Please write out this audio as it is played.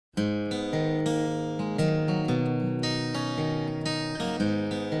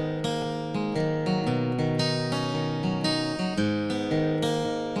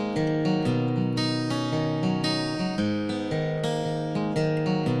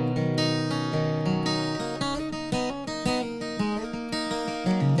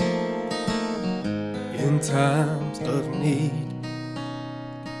times of need,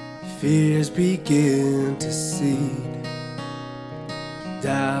 fears begin to seed,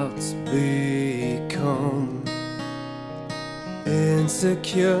 doubts become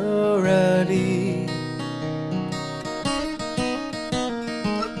insecurity.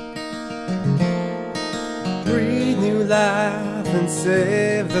 Breathe new life and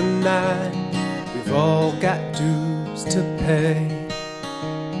save the night. We've all got dues to pay,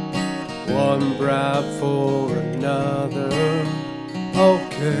 one bribe for another.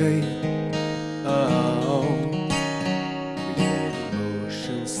 Okay, oh, we let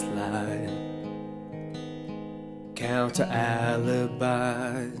emotions slide, counter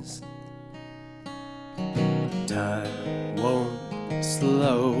alibis. Time won't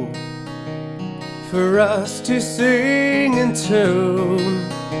slow for us to sing in tune.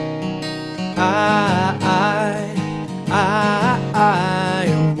 I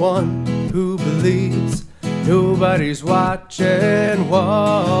am one who believes nobody's watching.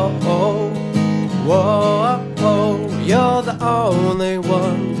 Whoa, whoa, whoa. You're the only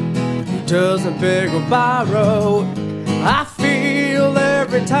one who doesn't beg or borrow. I feel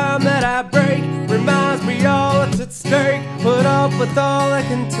every time that I break, reminds me all that's at stake. Put up with all I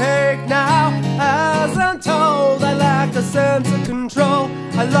can take now. As I'm told, I lack a sense of control.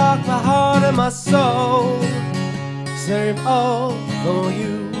 I lock my heart and my soul. Save all for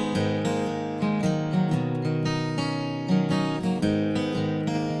you.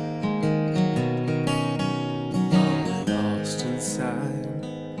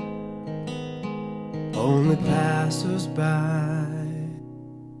 Only passers-by.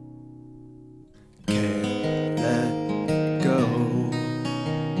 Can't let go.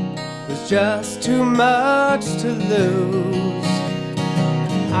 There's just too much to lose.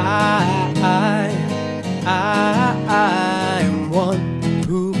 I am one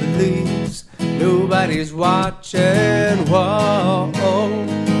who believes nobody's watching. Whoa,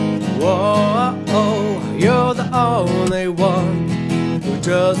 whoa, you're the only one who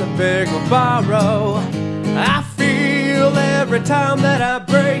doesn't beg or borrow. I feel every time that I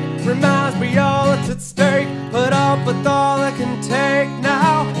break, reminds me all that's at stake. Put up with all I can take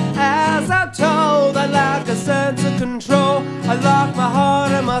now. As I'm told, I lack a sense of control. I lock my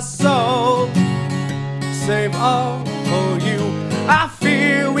heart and my soul. Save all for you. I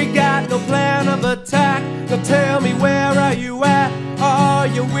feel we got no plan of attack. Now tell me, where are you at? Are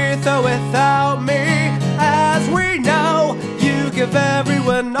you with or without me? As we know, you give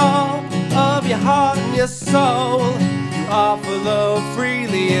everyone all of your heart and your soul. You offer love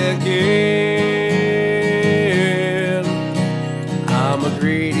freely again. I'm a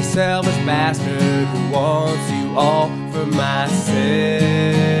greedy, selfish bastard who wants you all for myself.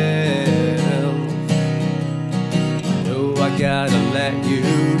 I know I gotta let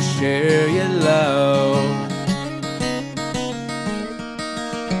you share your love.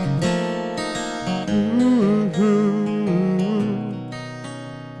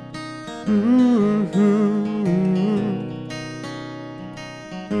 Mm-hmm.